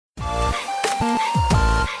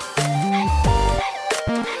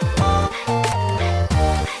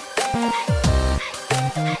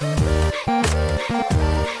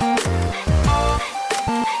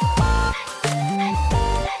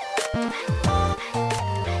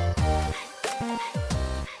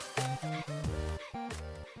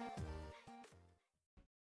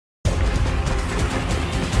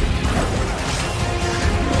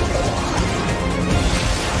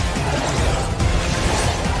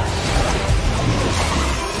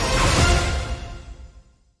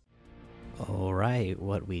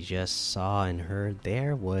what we just saw and heard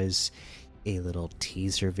there was a little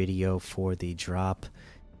teaser video for the drop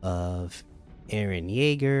of Aaron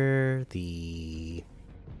Yeager, the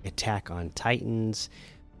Attack on Titans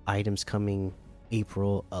items coming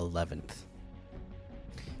April 11th.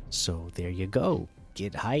 So there you go.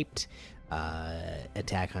 Get hyped.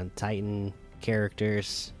 Attack on Titan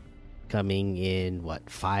characters coming in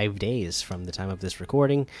 5 days from the time of this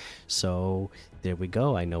recording. So there we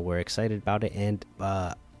go. I know we're excited about it, and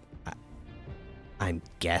I'm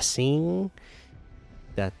guessing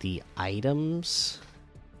that the items,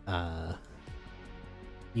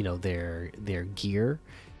 their gear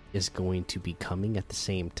is going to be coming at the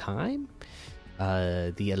same time.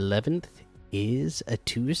 The 11th is a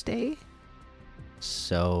Tuesday,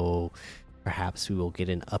 so perhaps we will get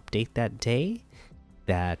an update that day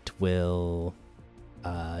that will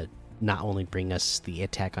not only bring us the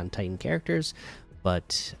Attack on Titan characters,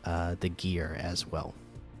 but the gear as well.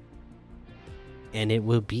 And it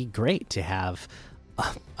will be great to have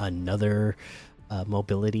another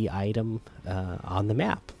mobility item on the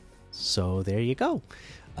map. So there you go.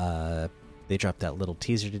 They dropped that little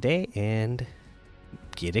teaser today, and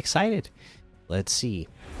get excited. Let's see.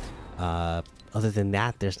 Other than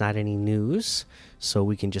that, there's not any news, so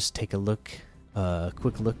we can just take a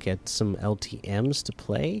quick look at some LTMs to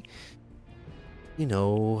play.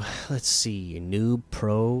 Let's see. Noob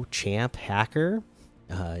Pro Champ Hacker.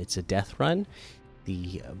 It's a death run.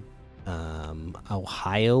 The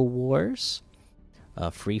Ohio Wars,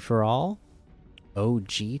 Free for All,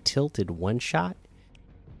 OG Tilted One Shot,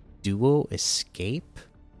 Duo Escape,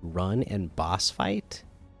 Run and Boss Fight.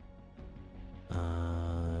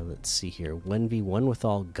 Let's see here. 1v1 with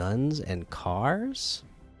all guns and cars.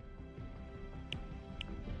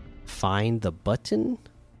 Find the Button.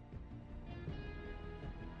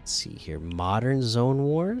 Let's see here. Modern Zone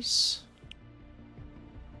Wars.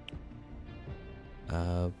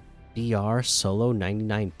 BR Solo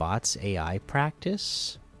 99 Bots AI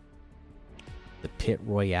Practice. The Pit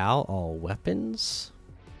Royale All Weapons.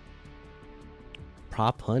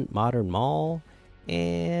 Prop Hunt Modern Mall.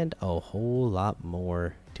 And a whole lot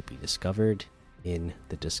more to be discovered in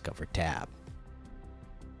the Discover tab.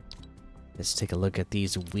 Let's take a look at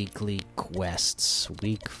these weekly quests.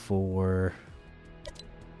 Week 4.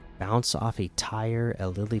 Bounce off a tire, a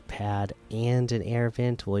lily pad, and an air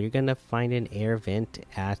vent. Well, you're going to find an air vent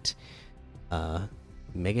at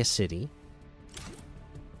Mega City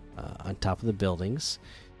on top of the buildings.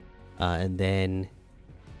 And then,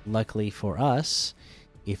 luckily for us,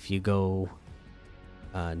 if you go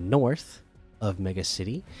north of Mega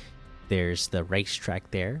City, there's the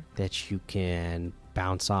racetrack there that you can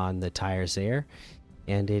bounce on the tires there.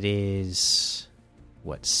 And it is,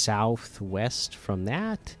 southwest from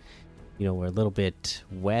that? We're a little bit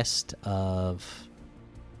west of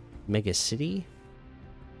Mega City.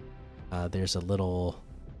 There's a little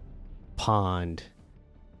pond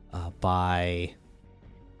by,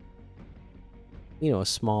 a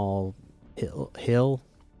small hill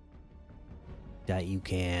that you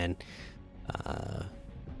can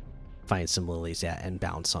find some lilies at and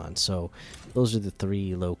bounce on. So those are the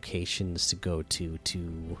 3 locations to go to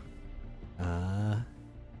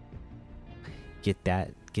get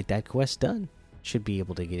that quest done. Should be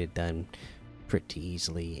able to get it done pretty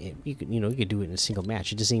easily. You could do it in a single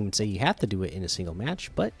match. It doesn't even say you have to do it in a single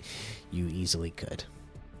match, but you easily could.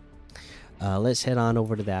 Let's head on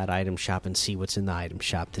over to that item shop and see what's in the item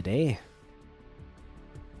shop today.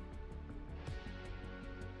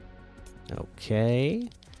 Okay.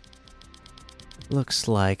 Looks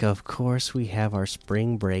like, of course, we have our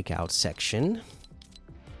spring breakout section.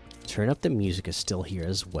 Turn Up the Music is still here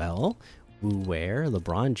as well. Wu Wear,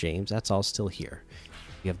 LeBron James, that's all still here.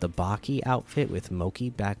 You have the Baki outfit with Moki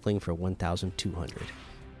backbling for 1,200.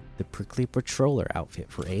 The Prickly Patroller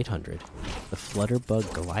outfit for 800. The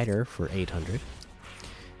Flutterbug glider for 800.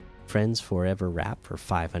 Friends Forever wrap for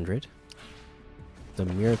 500. The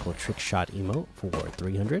Miracle Trick Shot emote for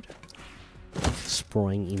 300.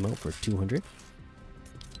 Sproing emote for 200.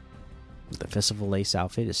 The Festival Lace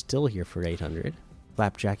outfit is still here for 800.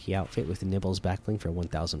 Flapjacky outfit with Nibbles backbling for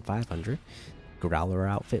 1,500. Growler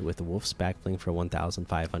outfit with Wolf's backbling for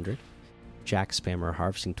 1,500. Jack Spammer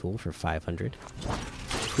harvesting tool for 500.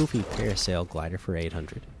 Poofy parasail glider for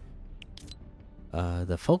 800.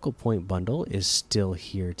 The Focal Point bundle is still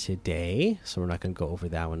here today, so we're not going to go over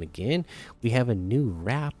that one again. We have a new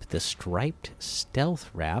wrap, the Striped Stealth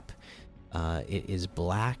wrap. It is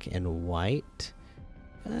black and white.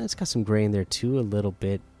 It's got some gray in there too, a little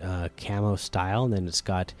bit camo style, and then it's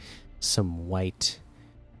got some white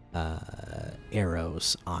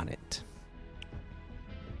arrows on it.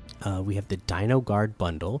 We have the Dino Guard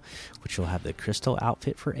bundle, which will have the Crystal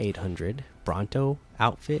outfit for 800, Bronto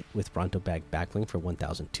outfit with Bronto bag backbling for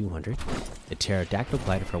 1,200, the Pterodactyl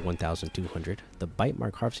glider for 1,200, the Bite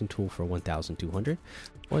Mark harvesting tool for 1,200,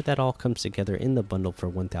 or that all comes together in the bundle for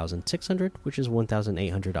 1,600, which is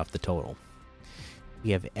 1,800 off the total. We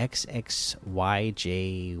have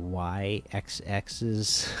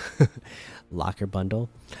XXYJYXX's locker bundle.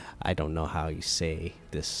 I don't know how you say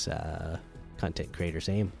this content creator's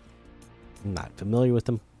name. I'm not familiar with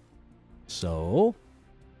them, so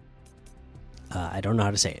I don't know how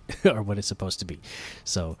to say it or what it's supposed to be.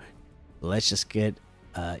 So let's just get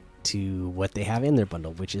to what they have in their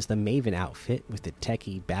bundle, which is the Maven outfit with the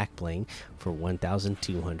Techie back bling for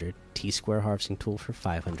 1,200, T-Square harvesting tool for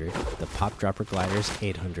 500, the Pop Dropper glider is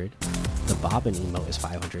 800, the Bobbin emote is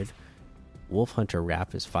 500, Wolf Hunter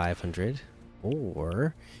wrap is 500,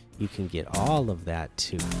 or you can get all of that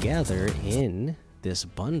together in this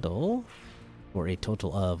bundle for a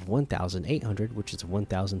total of 1,800, which is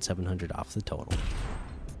 1,700 off the total.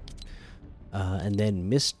 And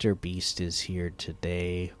then Mr. Beast is here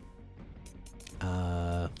today.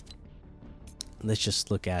 Let's just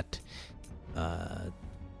look at I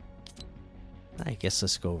guess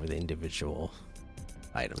let's go over the individual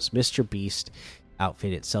items. Mr. Beast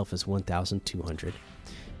outfit itself is 1,200.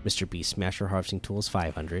 Mr. Beast Smasher harvesting tool is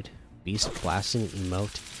 500. Beast blasting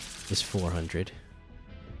emote is 400.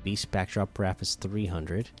 Beast backdrop wrap is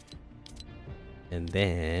 300. And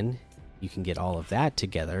then you can get all of that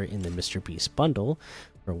together in the Mr. Beast bundle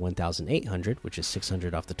for 1,800, which is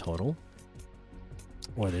 600 off the total.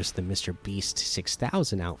 Or there's the Mr. Beast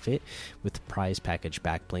 6,000 outfit with prize package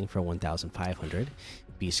back bling for 1,500.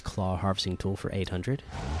 Beast claw harvesting tool for 800.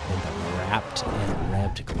 And the wrapped and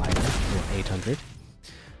rebbed glider for 800.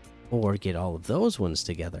 Or get all of those ones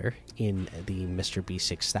together in the Mr. Beast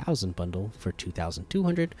 6,000 bundle for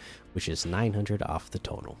 2,200, which is 900 off the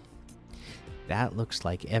total. That looks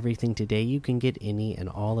like everything today. You can get any and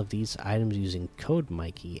all of these items using code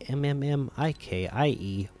Mikey,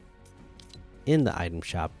 MMMIKIE, in the item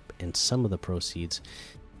shop, and some of the proceeds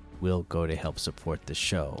will go to help support the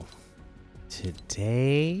show.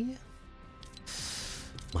 Today,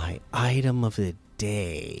 my item of the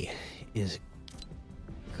day is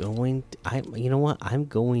going you know what, I'm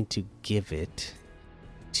going to give it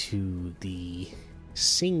to the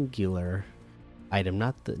singular item,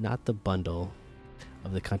 not the bundle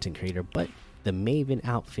of the content creator, but the Maven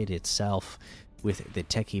outfit itself with the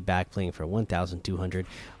Techie backbling for 1,200.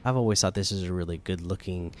 I've always thought this is a really good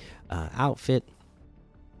looking outfit,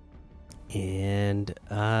 and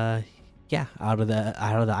yeah, out of the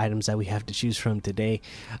items that we have to choose from today,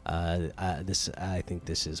 I think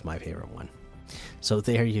this is my favorite one. So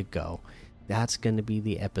there you go. That's going to be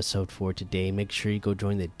the episode for today. Make sure you go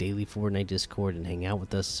join the daily Fortnite Discord and hang out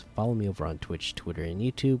with us. Follow me over on Twitch, Twitter, and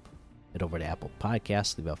YouTube. Head over to Apple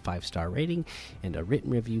Podcasts, leave a 5-star rating and a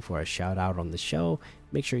written review for a shout out on the show.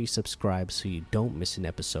 Make sure you subscribe so you don't miss an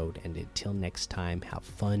episode. And until next time, have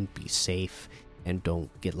fun, be safe, and don't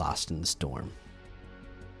get lost in the storm.